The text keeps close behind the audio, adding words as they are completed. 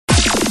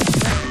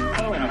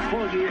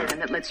here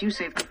and that lets you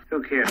save.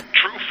 Who cares?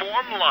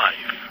 Trueform Life.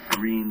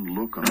 Green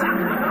look on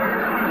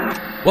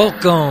it.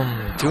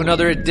 Welcome to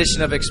another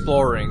edition of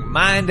Exploring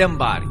Mind and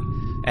Body.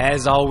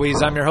 As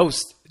always, I'm your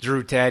host,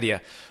 Drew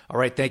Tadia. All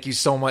right, thank you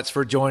so much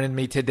for joining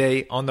me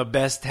today on the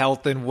best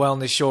health and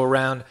wellness show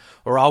around.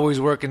 We're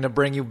always working to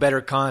bring you better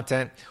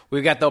content.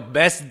 We've got the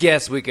best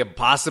guests we could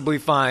possibly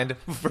find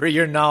for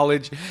your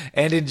knowledge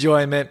and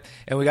enjoyment.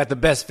 And we got the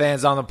best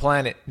fans on the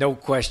planet, no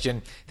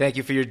question. Thank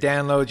you for your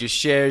downloads, your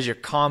shares, your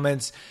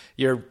comments,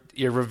 your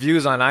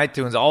reviews on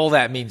iTunes. All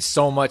that means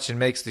so much and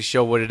makes the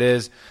show what it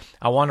is.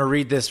 I want to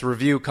read this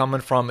review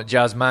coming from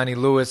Jasmani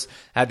Lewis.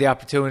 I had the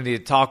opportunity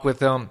to talk with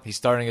him. He's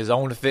starting his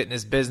own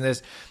fitness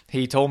business.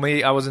 He told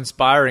me I was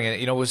inspiring,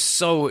 and it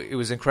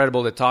was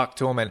incredible to talk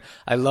to him. And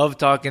I love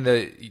talking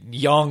to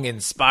young,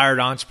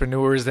 inspired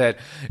entrepreneurs that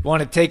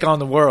want to take on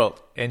the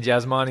world. And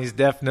Jasmani's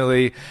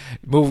definitely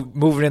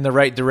moving in the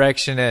right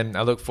direction, and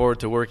I look forward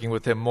to working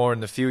with him more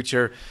in the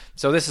future.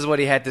 So this is what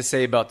he had to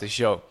say about the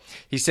show.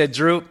 He said,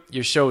 "Drew,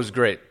 your show is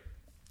great.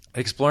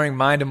 Exploring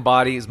Mind and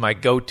Body is my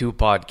go-to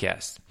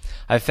podcast.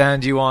 I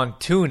found you on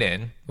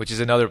TuneIn, which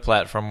is another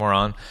platform we're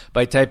on,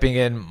 by typing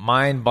in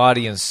Mind,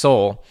 Body, and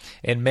Soul.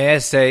 And may I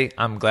say,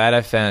 I'm glad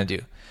I found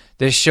you.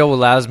 This show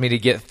allows me to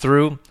get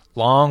through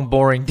long,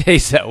 boring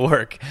days at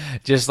work.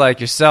 Just like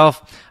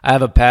yourself, I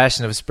have a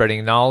passion of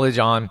spreading knowledge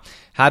on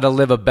how to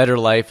live a better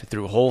life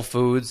through whole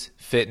foods,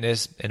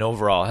 fitness, and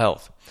overall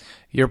health.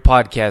 Your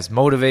podcast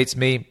motivates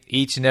me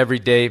each and every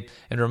day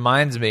and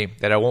reminds me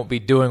that I won't be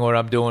doing what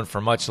I'm doing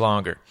for much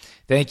longer.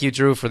 Thank you,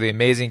 Drew, for the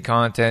amazing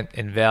content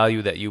and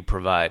value that you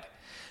provide."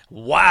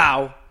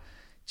 Wow.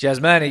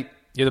 Jasmani,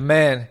 you're the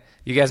man.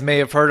 You guys may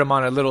have heard him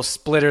on a little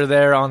splitter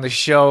there on the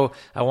show.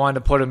 I wanted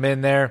to put him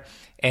in there.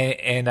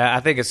 And I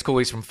think it's cool.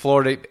 He's from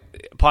Florida.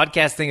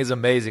 Podcasting is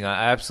amazing.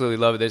 I absolutely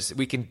love it.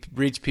 We can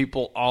reach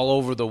people all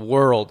over the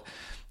world.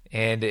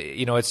 And,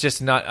 it's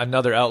just not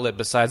another outlet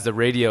besides the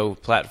radio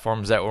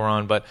platforms that we're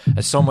on. But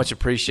I so much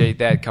appreciate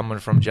that coming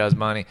from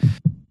Jasmani.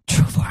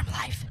 Trueform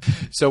Life.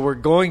 So we're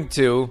going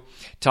to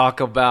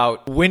talk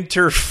about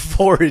winter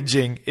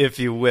foraging, if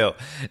you will.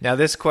 Now,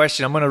 this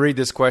question, I'm going to read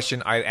this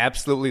question. I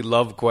absolutely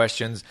love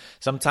questions.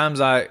 Sometimes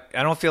I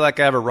don't feel like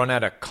I ever run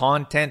out of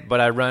content,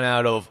 but I run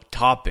out of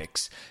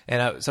topics.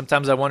 And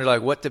sometimes I wonder,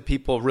 what do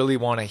people really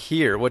want to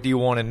hear? What do you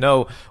want to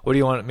know? What do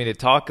you want me to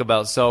talk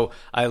about? So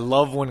I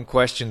love when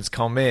questions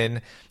come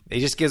in. It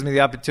just gives me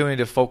the opportunity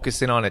to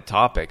focus in on a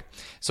topic.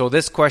 So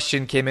this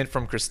question came in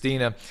from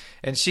Christina,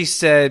 and she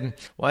said,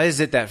 "Why is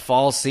it that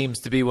fall seems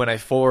to be when I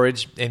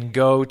forage and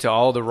go to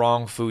all the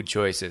wrong food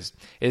choices?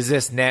 Is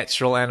this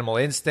natural animal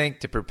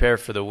instinct to prepare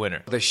for the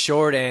winter?" The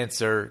short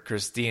answer,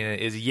 Christina,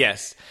 is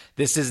yes,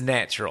 this is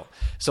natural.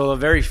 So the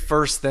very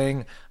first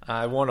thing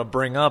I want to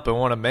bring up and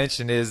want to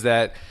mention is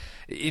that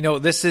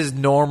this is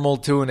normal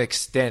to an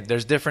extent.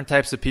 There's different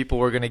types of people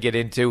we're going to get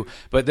into,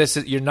 but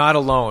you're not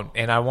alone.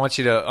 And I want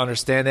you to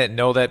understand that,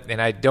 know that.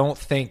 And I don't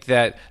think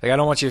that, I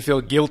don't want you to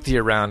feel guilty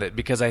around it,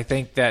 because I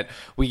think that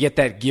we get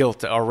that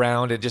guilt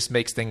around. It just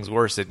makes things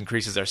worse. It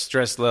increases our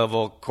stress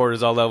level,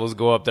 cortisol levels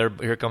go up there.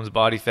 Here comes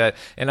body fat.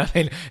 And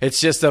it's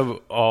just a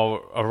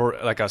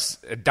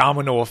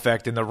domino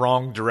effect in the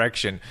wrong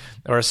direction,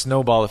 or a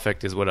snowball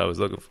effect is what I was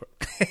looking for.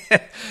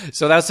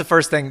 So that's the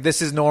first thing.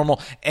 This is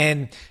normal.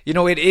 And,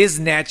 it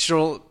is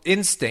natural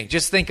instinct.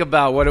 Just think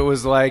about what it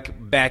was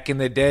like back in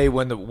the day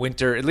when the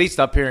winter, at least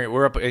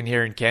we're up in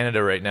here in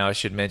Canada right now, I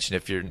should mention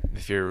if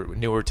you're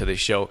newer to the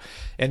show.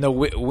 And the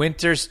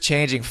winter's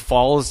changing,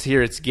 fall's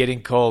here, it's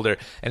getting colder.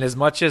 And as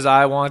much as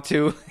I want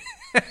to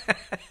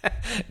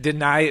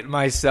deny it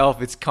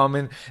myself, it's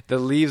coming. The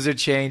leaves are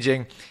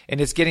changing and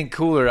it's getting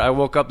cooler. I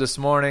woke up this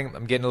morning.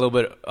 I'm getting a little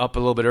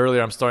bit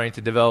earlier. I'm starting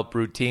to develop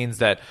routines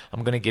that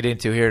I'm going to get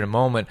into here in a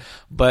moment.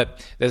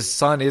 But the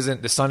sun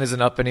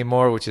isn't up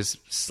anymore, which is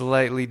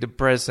slightly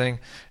depressing.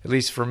 At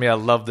least for me, I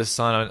love the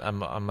sun.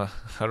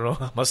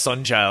 I'm a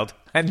sun child.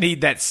 I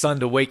need that sun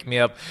to wake me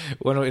up.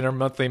 When in our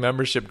monthly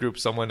membership group,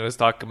 someone was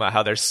talking about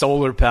how they're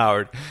solar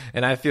powered,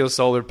 and I feel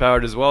solar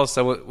powered as well.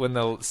 So when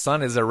the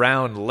sun is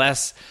around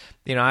less,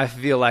 I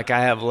feel like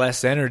I have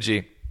less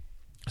energy.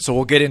 So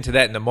we'll get into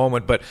that in a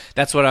moment, but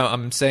that's what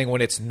I'm saying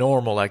when it's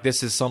normal.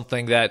 This is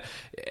something that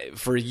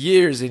for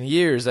years and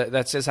years,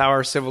 that's just how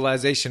our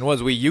civilization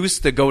was. We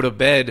used to go to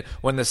bed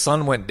when the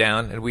sun went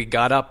down, and we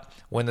got up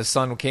when the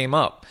sun came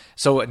up.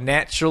 So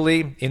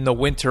naturally, in the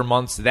winter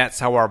months, that's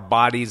how our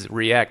bodies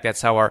react.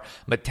 That's how our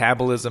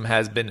metabolism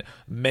has been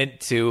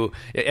meant to.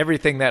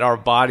 Everything that our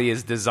body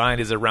is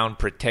designed is around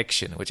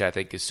protection, which I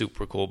think is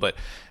super cool. But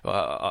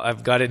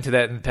I've got into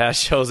that in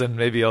past shows, and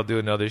maybe I'll do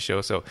another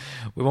show. So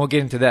we won't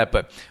get into that.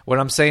 But what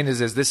I'm saying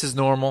is this is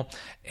normal.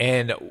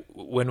 And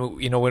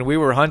when we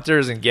were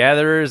hunters and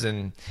gatherers,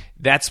 and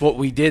that's what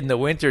we did in the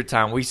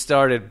wintertime, we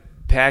started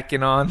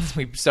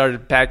we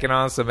started packing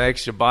on some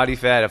extra body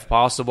fat if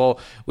possible.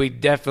 We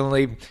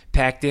definitely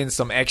packed in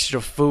some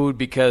extra food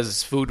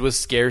because food was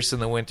scarce in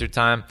the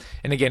wintertime.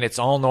 And again, it's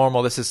all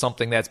normal. This is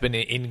something that's been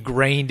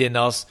ingrained in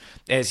us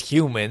as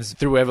humans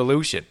through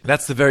evolution.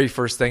 That's the very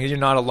first thing. You're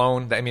not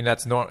alone. I mean,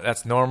 that's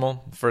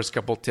normal. First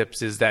couple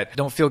tips is that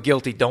don't feel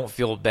guilty, don't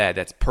feel bad.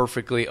 That's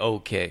perfectly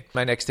okay.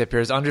 My next tip here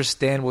is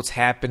understand what's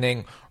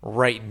happening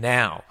right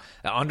now.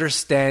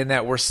 Understand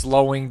that we're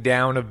slowing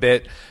down a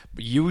bit.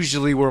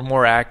 Usually we're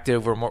more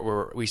active.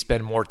 We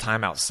spend more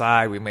time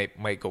outside. We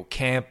might go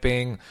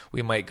camping.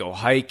 We might go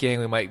hiking.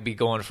 We might be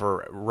going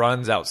for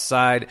runs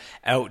outside,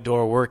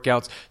 outdoor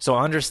workouts. So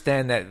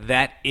understand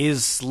that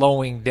is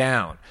slowing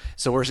down.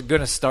 So we're going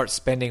to start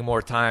spending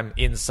more time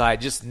inside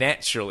just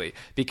naturally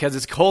because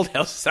it's cold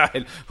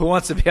outside. Who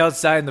wants to be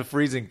outside in the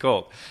freezing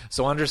cold?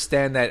 So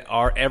understand that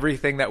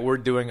everything that we're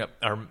doing,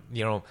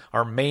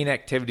 our main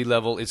activity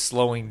level is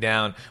slowing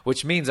down,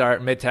 which means our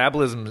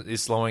metabolism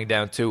is slowing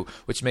down too,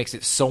 which makes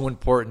it so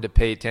important to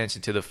pay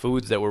attention to the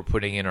foods that we're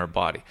putting in our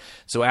body.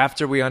 So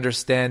after we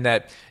understand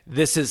that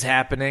this is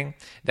happening,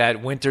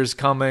 that winter's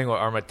coming, or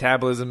our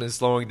metabolism is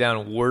slowing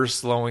down, we're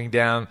slowing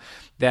down,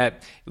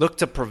 that look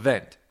to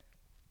prevent.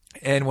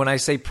 And when I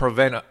say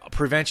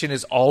prevention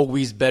is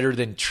always better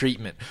than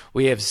treatment.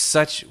 We have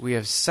such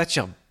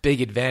a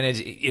big advantage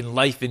in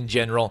life in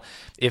general.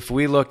 If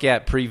we look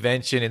at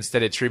prevention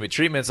instead of treatment,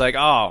 treatment's like,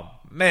 oh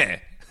man,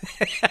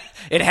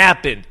 it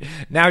happened.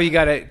 Now you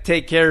got to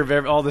take care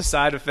of all the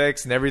side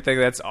effects and everything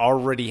that's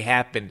already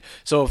happened.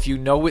 So if you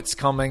know it's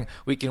coming,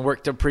 we can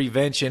work to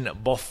prevention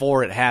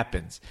before it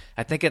happens.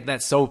 I think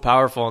that's so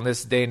powerful in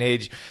this day and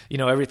age.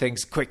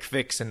 Everything's quick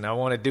fix and I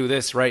want to do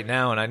this right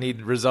now and I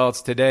need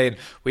results today. And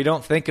we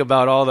don't think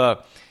about all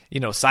the,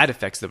 side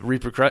effects, the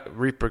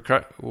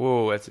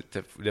whoa, that's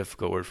a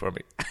difficult word for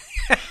me.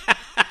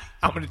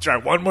 I'm going to try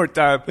one more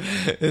time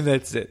and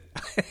that's it.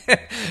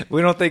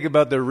 We don't think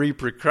about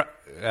the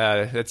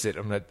that's it.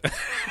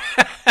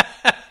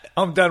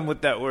 I'm done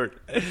with that word.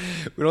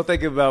 We don't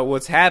think about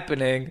what's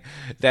happening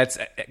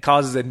that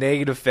causes a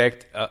negative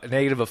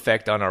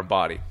effect on our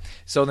body.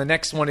 So the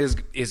next one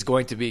is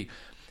going to be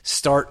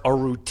start a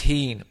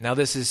routine. Now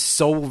this is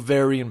so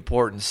very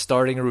important,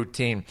 starting a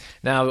routine.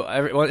 Now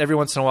every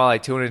once in a while I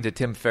tune into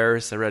Tim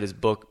Ferriss. I read his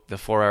book, The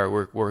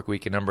 4-Hour Work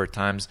Week, a number of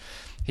times.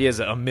 He has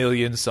 1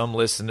 million some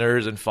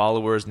listeners and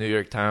followers, New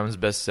York Times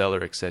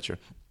bestseller, etc.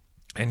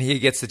 And he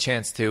has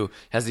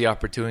the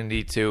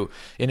opportunity to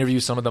interview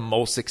some of the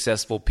most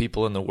successful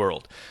people in the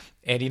world.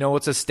 And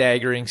what's a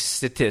staggering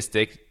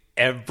statistic?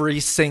 Every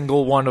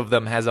single one of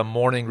them has a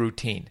morning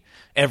routine.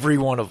 Every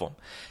one of them.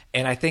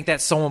 And I think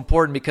that's so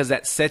important because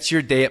that sets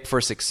your day up for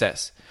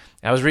success.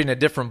 I was reading a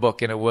different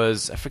book, and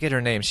I forget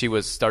her name.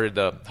 She started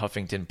the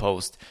Huffington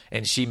Post,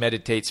 and she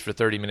meditates for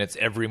 30 minutes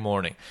every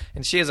morning.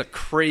 And she has a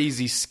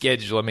crazy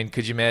schedule. I mean,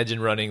 could you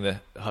imagine running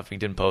the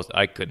Huffington Post?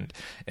 I couldn't,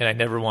 and I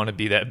never want to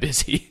be that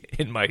busy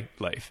in my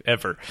life,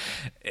 ever.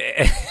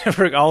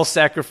 I'll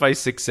sacrifice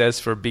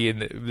success for being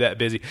that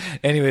busy.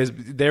 Anyways,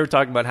 they were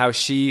talking about how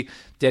she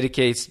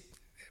dedicates.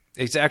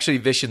 It's actually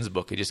Vishen's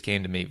book. It just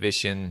came to me,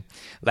 Vishen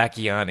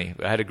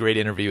Lakhiani. I had a great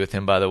interview with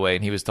him, by the way,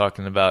 and he was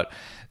talking about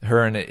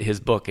her and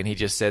his book, and he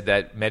just said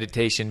that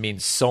meditation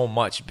means so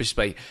much just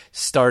by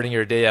starting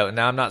your day out.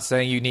 Now, I'm not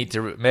saying you need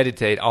to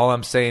meditate. All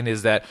I'm saying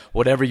is that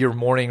whatever your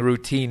morning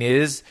routine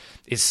is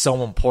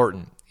so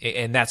important,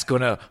 and that's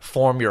going to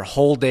form your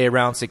whole day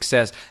around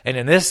success. And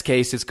in this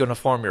case, it's going to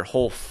form your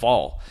whole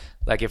fall.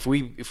 Like if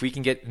we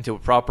can get into a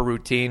proper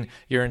routine,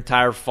 your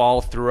entire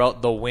fall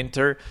throughout the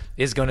winter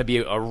is going to be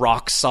a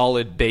rock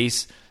solid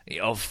base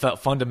of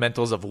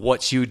fundamentals of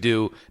what you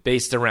do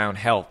based around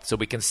health, so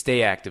we can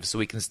stay active, so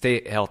we can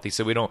stay healthy,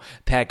 so we don't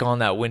pack on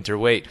that winter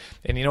weight.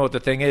 And you know what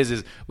the thing is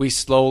here's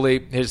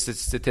the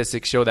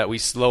statistics show that we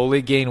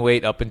slowly gain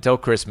weight up until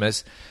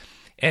Christmas.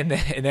 And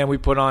then we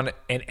put on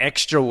an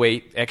extra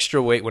weight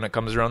when it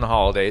comes around the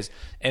holidays,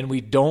 and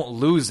we don't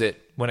lose it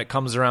when it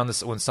comes around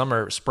when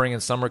spring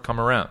and summer come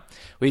around.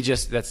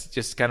 That's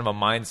just kind of a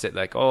mindset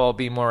like, oh, I'll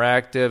be more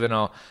active and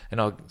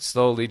I'll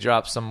slowly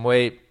drop some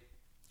weight.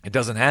 It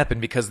doesn't happen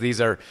because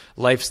these are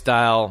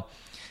lifestyle,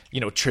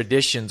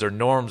 traditions or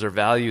norms or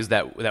values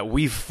that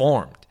we've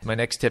formed. My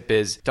next tip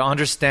is to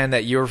understand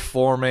that you're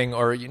forming,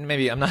 or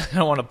maybe I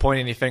don't want to point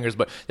any fingers,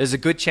 but there's a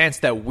good chance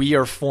that we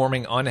are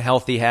forming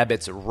unhealthy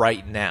habits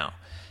right now.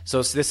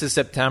 So this is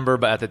September,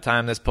 but at the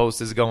time this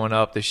post is going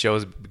up, the show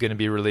is going to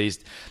be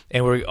released,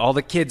 and all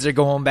the kids are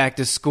going back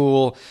to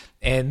school.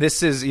 And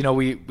this is,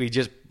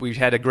 we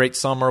had a great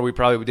summer. We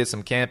did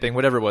some camping,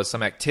 whatever it was,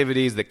 some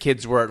activities. The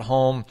kids were at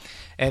home,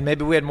 and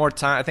maybe we had more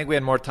time. I think we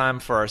had more time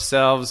for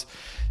ourselves.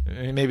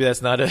 Maybe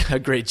that's not a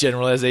great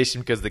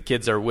generalization because the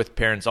kids are with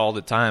parents all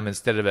the time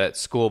instead of at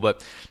school.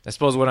 But I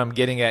suppose what I'm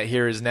getting at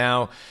here is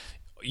now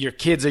your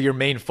kids are your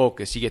main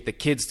focus. You get the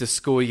kids to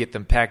school, you get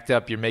them packed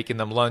up, you're making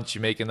them lunch,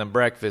 you're making them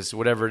breakfast,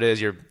 whatever it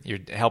is, you're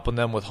helping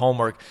them with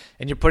homework,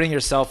 and you're putting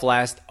yourself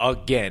last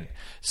again.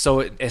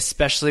 So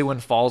especially when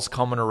fall's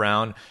coming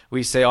around,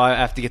 we say, I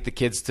have to get the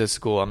kids to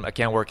school. I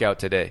can't work out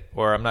today,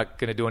 or I'm not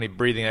going to do any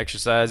breathing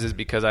exercises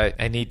because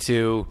I need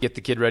to get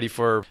the kid ready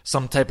for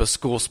some type of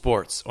school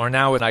sports, or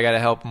now I got to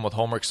help them with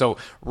homework. So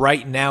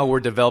right now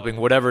we're developing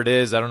whatever it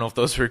is. I don't know if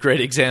those were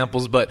great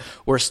examples, but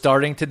we're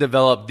starting to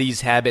develop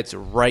these habits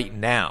right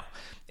now.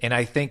 And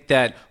I think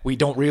that we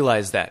don't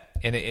realize that.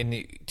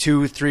 In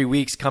 2-3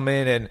 weeks come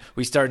in and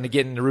we starting to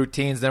get into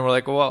routines. Then we're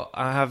like, well,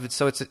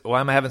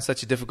 why am I having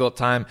such a difficult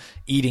time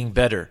eating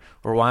better?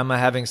 Or why am I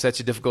having such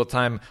a difficult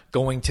time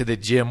going to the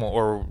gym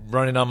or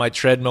running on my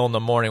treadmill in the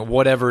morning?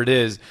 Whatever it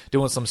is,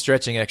 doing some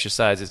stretching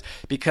exercises.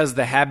 Because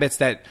the habits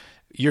that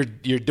you're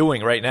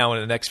doing right now in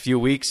the next few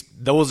weeks,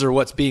 those are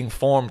what's being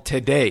formed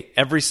today.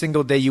 Every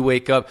single day you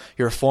wake up,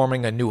 you're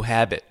forming a new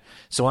habit.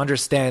 So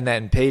understand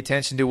that and pay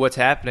attention to what's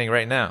happening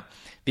right now,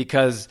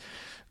 because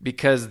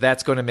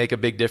that's going to make a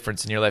big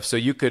difference in your life. So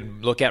you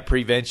could look at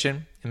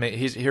prevention.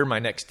 Here are my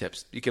next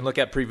tips. You can look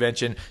at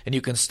prevention and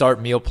you can start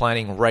meal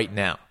planning right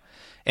now.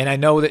 And I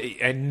know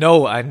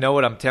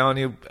what I'm telling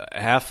you.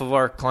 Half of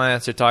our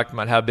clients are talking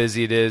about how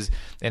busy it is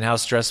and how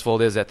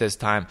stressful it is at this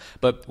time.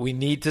 But we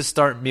need to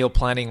start meal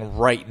planning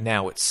right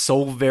now. It's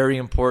so very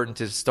important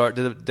to start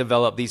to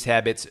develop these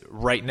habits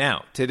right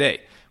now,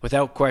 today.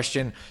 Without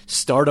question,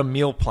 start a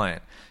meal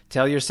plan.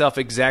 Tell yourself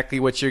exactly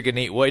what you're going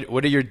to eat.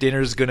 What are your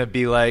dinners going to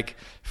be like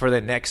for the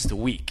next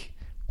week?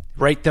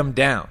 Write them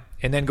down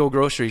and then go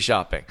grocery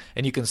shopping.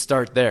 And you can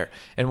start there.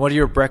 And what are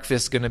your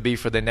breakfasts going to be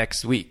for the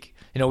next week?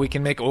 We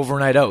can make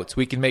overnight oats.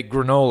 We can make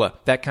granola.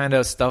 That kind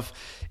of stuff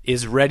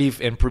is ready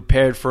and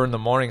prepared for in the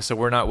morning, so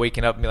we're not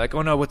waking up and be like,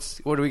 oh no, what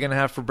are we going to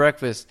have for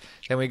breakfast?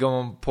 Then we go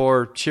and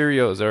pour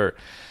Cheerios or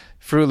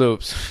Fruit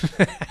Loops.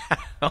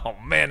 Oh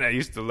man, I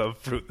used to love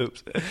Fruit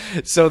Loops.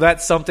 So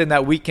that's something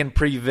that we can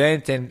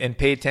prevent and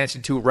pay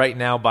attention to right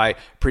now by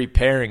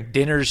preparing.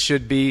 Dinners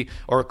should be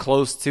or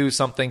close to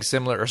something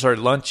similar,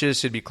 lunches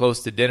should be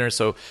close to dinner,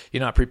 so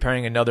you're not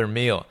preparing another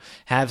meal.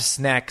 Have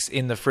snacks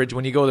in the fridge.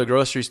 When you go to the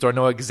grocery store,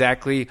 know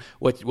exactly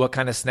what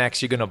kind of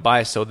snacks you're going to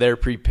buy so they're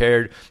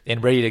prepared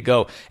and ready to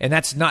go. And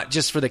that's not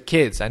just for the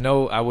kids. I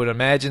would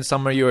imagine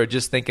some of you are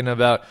just thinking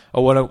about,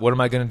 what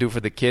am I going to do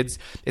for the kids?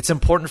 It's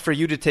important for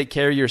you to take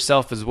care of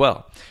yourself as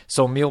well.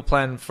 So meal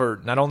plan for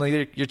not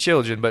only your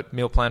children, but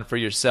meal plan for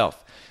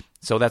yourself.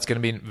 So that's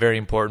going to be very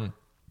important.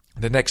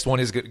 The next one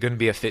is going to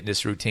be a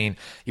fitness routine.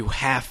 You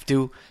have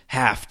to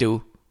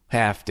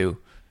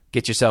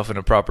get yourself in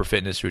a proper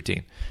fitness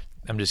routine.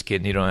 I'm just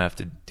kidding. You don't have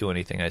to do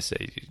anything I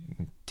say.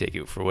 You take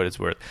it for what it's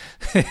worth.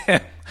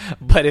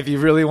 But if you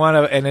really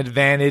want an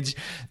advantage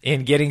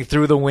in getting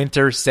through the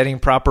winter, setting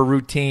proper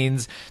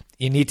routines,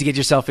 you need to get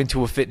yourself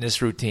into a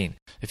fitness routine.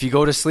 If you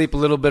go to sleep a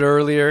little bit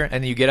earlier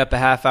and you get up a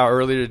half hour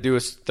earlier to do a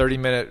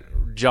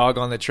 30-minute jog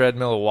on the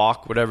treadmill, a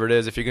walk, whatever it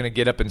is, if you're going to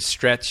get up and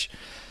stretch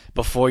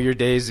before your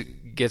days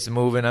gets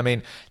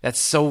moving, that's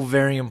so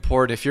very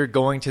important. If you're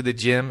going to the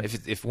gym,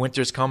 if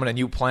winter's coming and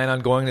you plan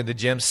on going to the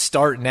gym,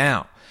 start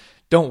now.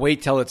 Don't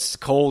wait till it's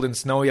cold and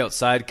snowy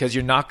outside, because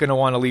you're not going to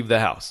want to leave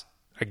the house.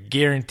 I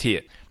guarantee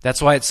it.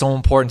 That's why it's so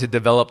important to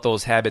develop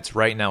those habits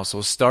right now.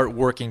 So start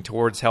working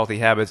towards healthy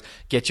habits.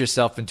 Get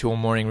yourself into a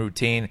morning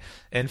routine.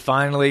 And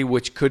finally,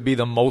 which could be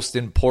the most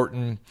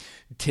important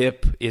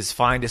tip, is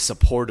find a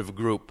supportive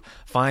group.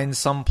 Find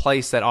some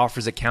place that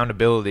offers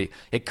accountability.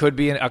 It could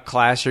be a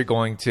class you're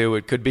going to.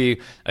 It could be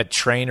a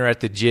trainer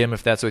at the gym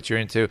if that's what you're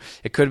into.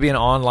 It could be an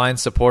online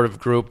supportive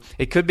group.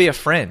 It could be a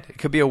friend. It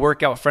could be a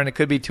workout friend. It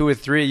could be 2 or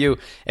 3 of you.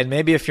 And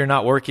maybe if you're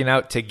not working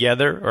out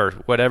together or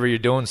whatever you're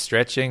doing,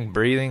 stretching,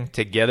 breathing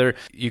together,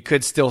 you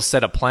could still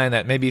set a plan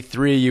that maybe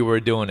 3 of you were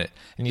doing it.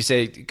 And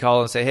you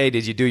call and say, hey,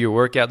 did you do your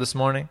workout this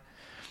morning?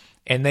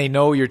 And they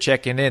know you're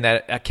checking in.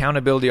 That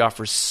accountability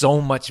offers so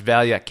much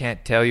value. I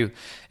can't tell you.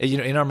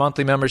 In our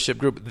monthly membership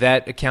group,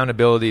 that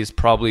accountability is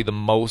probably the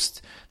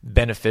most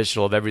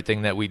beneficial of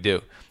everything that we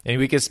do. And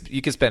you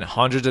could spend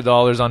hundreds of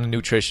dollars on a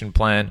nutrition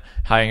plan,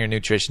 hiring a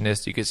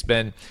nutritionist. You could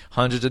spend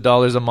hundreds of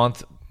dollars a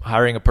month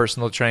hiring a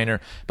personal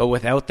trainer. But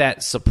without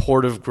that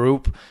supportive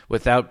group,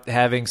 without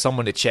having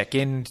someone to check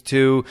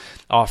into,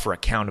 offer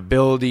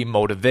accountability,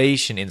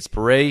 motivation,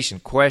 inspiration,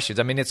 questions,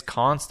 it's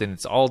constant.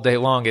 It's all day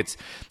long.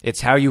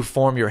 It's how you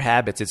form your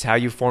habits. It's how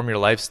you form your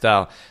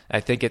lifestyle. I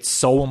think it's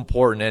so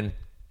important. And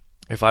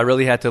if I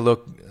really had to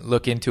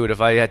look into it,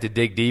 if I had to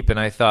dig deep, and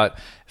I thought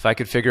if I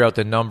could figure out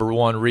the number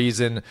one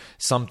reason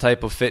some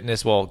type of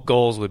fitness,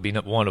 goals would be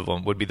one of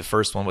them, would be the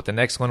first one. But the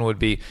next one would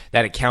be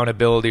that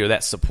accountability or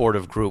that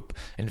supportive group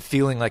and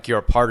feeling like you're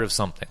a part of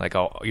something, like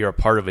you're a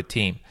part of a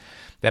team.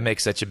 That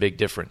makes such a big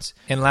difference.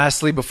 And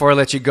lastly, before I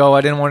let you go, I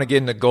didn't want to get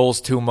into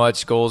goals too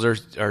much. Goals are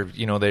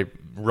they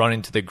run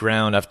into the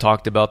ground. I've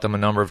talked about them a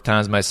number of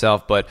times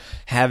myself, but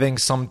having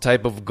some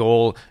type of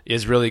goal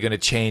is really going to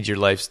change your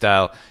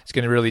lifestyle. It's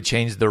going to really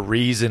change the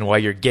reason why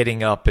you're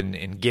getting up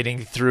and getting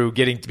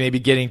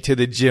to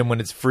the gym when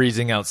it's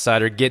freezing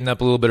outside, or getting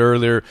up a little bit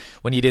earlier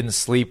when you didn't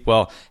sleep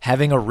well.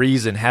 Having a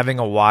reason, having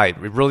a why, it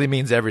really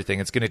means everything.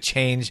 It's going to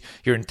change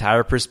your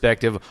entire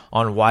perspective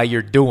on why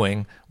you're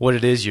doing what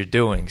it is you're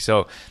doing.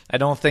 So I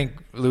don't think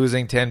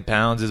losing 10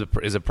 pounds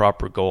is a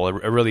proper goal.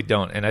 I really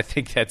don't. And I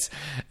think that's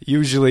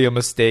usually a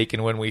mistake.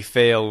 And when we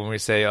fail, when we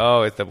say,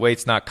 oh, if the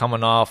weight's not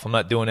coming off, I'm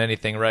not doing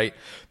anything right.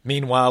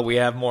 Meanwhile, we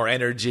have more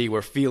energy,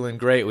 we're feeling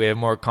great, we have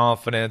more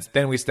confidence.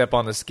 Then we step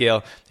on the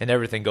scale and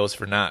everything goes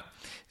for naught.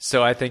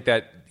 So I think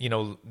that,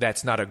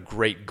 that's not a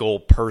great goal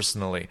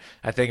personally.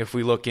 I think if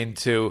we look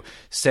into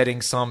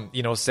setting some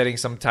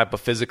type of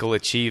physical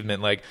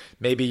achievement, like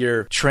maybe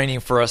you're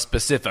training for a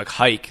specific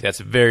hike that's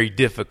very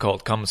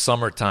difficult come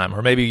summertime,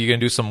 or maybe you're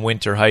going to do some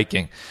winter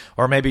hiking,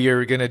 or maybe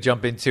you're going to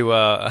jump into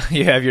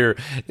you have your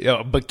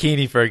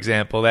bikini, for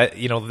example,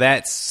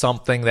 that's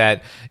something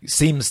that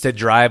seems to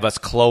drive us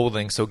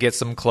clothing. So get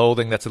some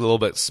clothing that's a little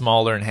bit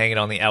smaller and hang it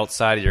on the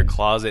outside of your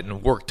closet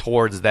and work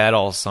towards that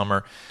all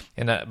summer.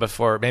 And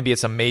before maybe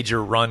it's a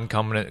major run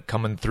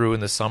coming through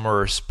in the summer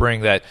or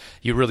spring that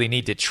you really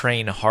need to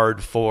train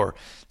hard for.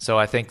 So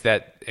I think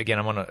that, again,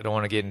 I don't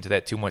want to get into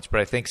that too much,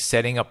 but I think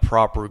setting a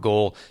proper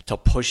goal to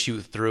push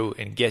you through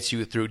and gets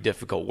you through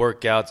difficult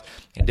workouts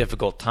and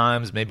difficult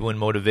times, maybe when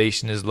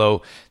motivation is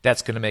low,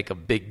 that's going to make a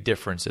big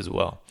difference as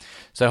well.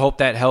 So I hope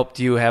that helped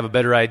you have a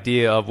better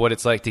idea of what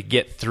it's like to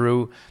get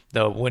through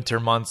the winter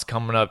months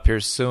coming up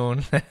here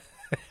soon.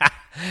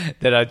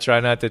 That I try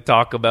not to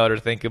talk about or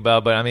think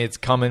about, but I mean, it's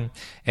coming,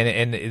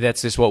 and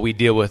that's just what we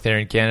deal with here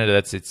in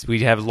Canada. We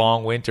have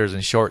long winters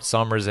and short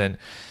summers, and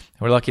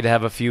we're lucky to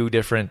have a few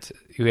different.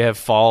 We have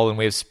fall and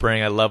we have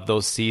spring. I love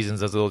those seasons,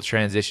 those little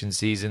transition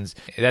seasons.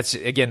 That's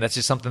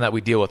just something that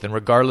we deal with, and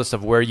regardless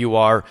of where you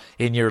are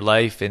in your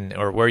life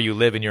or where you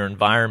live in your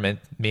environment,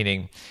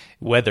 meaning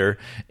weather,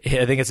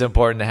 I think it's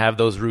important to have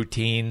those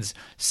routines,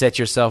 set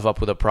yourself up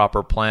with a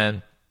proper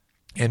plan,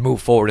 and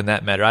move forward in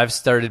that matter. I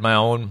started my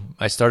own,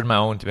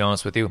 to be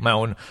honest with you, my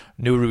own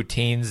new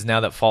routines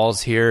now that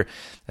fall's here.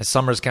 The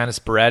summer's kind of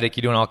sporadic.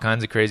 You're doing all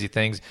kinds of crazy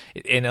things.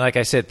 And like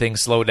I said,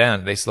 things slow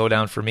down. They slow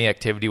down for me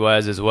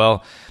activity-wise as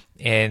well.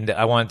 And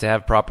I wanted to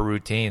have proper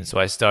routines. So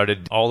I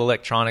started all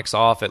electronics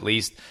off at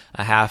least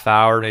a half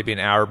hour, maybe an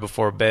hour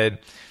before bed.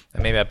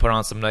 And maybe I put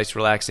on some nice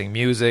relaxing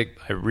music.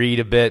 I read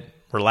a bit.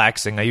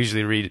 Relaxing. I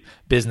usually read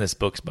business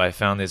books, but I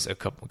found a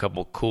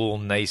couple cool,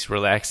 nice,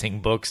 relaxing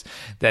books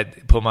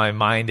that put my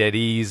mind at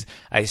ease.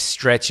 I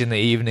stretch in the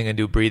evening and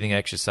do breathing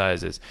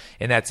exercises,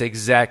 and that's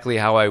exactly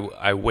how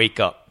I wake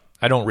up.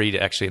 I don't read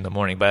actually in the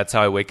morning, but that's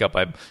how I wake up.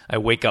 I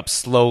wake up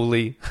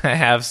slowly. I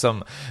have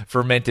some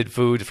fermented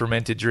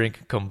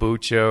drink,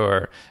 kombucha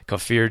or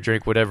kefir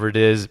drink, whatever it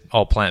is,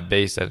 all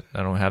plant-based. I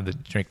don't have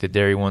the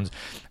dairy ones.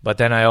 But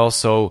then I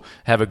also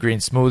have a green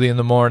smoothie in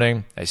the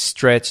morning. I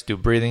stretch, do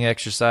breathing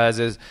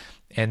exercises,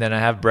 and then I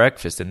have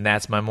breakfast, and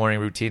that's my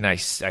morning routine. I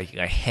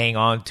hang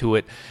on to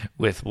it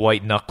with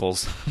white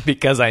knuckles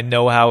because I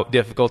know how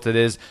difficult it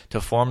is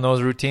to form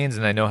those routines,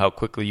 and I know how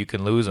quickly you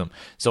can lose them.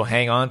 So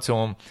hang on to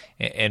them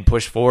and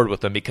push forward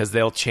with them because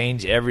they'll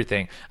change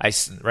everything.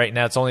 Right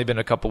now, it's only been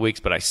a couple weeks,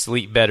 but I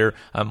sleep better.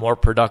 I'm more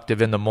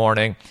productive in the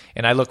morning,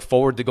 and I look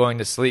forward to going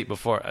to sleep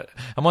before.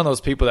 I'm one of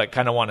those people that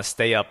kind of want to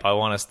stay up. I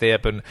want to stay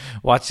up and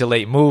watch a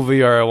late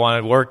movie, or I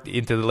want to work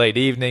into the late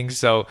evening.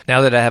 So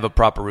now that I have a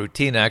proper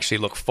routine, I actually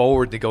look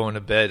forward to going to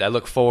bed. I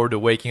look forward to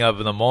waking up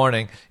in the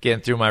morning,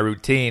 getting through my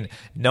routine,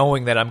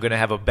 knowing that I'm going to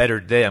have a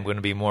better day. I'm going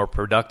to be more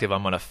productive.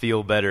 I'm going to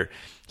feel better.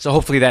 So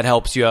hopefully that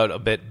helps you out a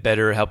bit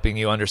better, helping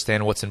you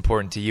understand what's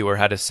important to you or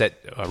how to set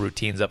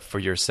routines up for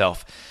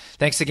yourself.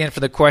 Thanks again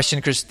for the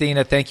question,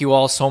 Christina. Thank you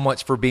all so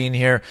much for being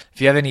here. If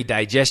you have any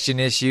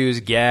digestion issues,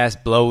 gas,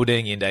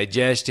 bloating,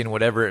 indigestion,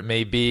 whatever it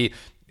may be,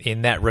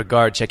 in that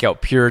regard, check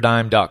out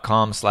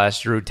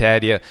puredyme.com/Drew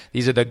Tadia.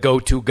 These are the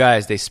go-to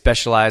guys. They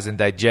specialize in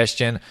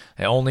digestion.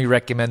 I only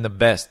recommend the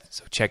best.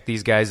 So check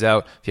these guys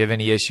out if you have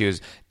any issues.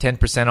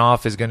 10%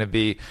 off is going to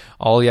be,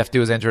 all you have to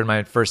do is enter in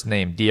my first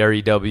name,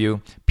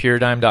 DREW.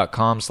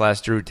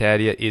 Puredyme.com/Drew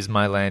Tadia is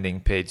my landing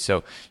page. So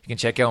you can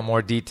check out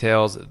more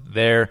details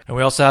there. And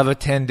we also have a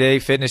 10-day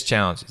fitness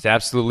challenge. It's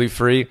absolutely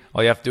free.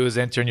 All you have to do is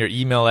enter in your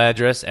email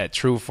address at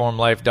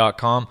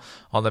trueformlife.com.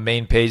 On the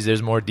main page,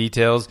 there's more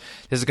details.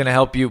 This is going to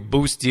help you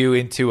boost you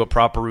into a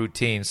proper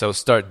routine. So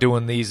start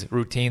doing these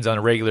routines on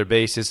a regular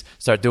basis.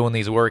 Start doing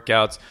these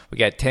workouts. We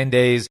got 10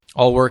 days.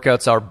 All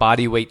workouts are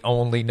body weight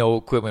only, no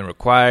equipment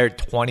required,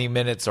 20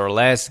 minutes or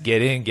less.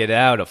 Get in, get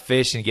out, a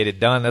fish, and get it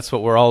done. That's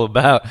what we're all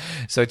about.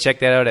 So check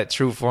that out at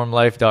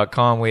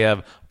trueformlife.com. We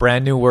have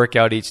brand new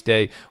workout each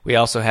day. We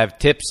also have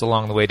tips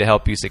along the way to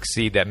help you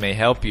succeed that may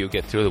help you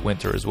get through the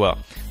winter as well.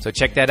 So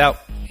check that out,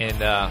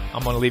 and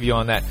I'm going to leave you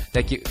on that.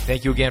 Thank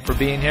you again for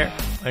being here.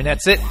 And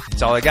that's it.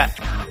 That's all I got.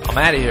 I'm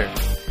out of here.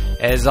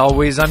 As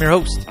always, I'm your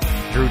host,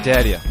 Drew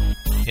Tadia,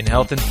 in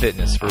health and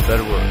fitness for a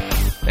better world.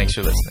 Thanks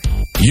for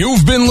listening.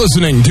 You've been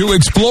listening to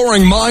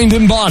Exploring Mind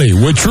and Body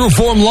with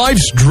Trueform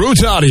Life's Drew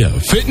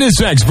Tadia, fitness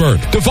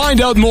expert. To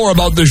find out more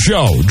about the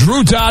show,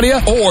 Drew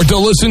Tadia, or to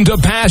listen to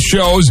past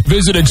shows,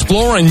 visit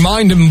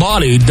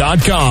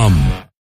exploringmindandbody.com.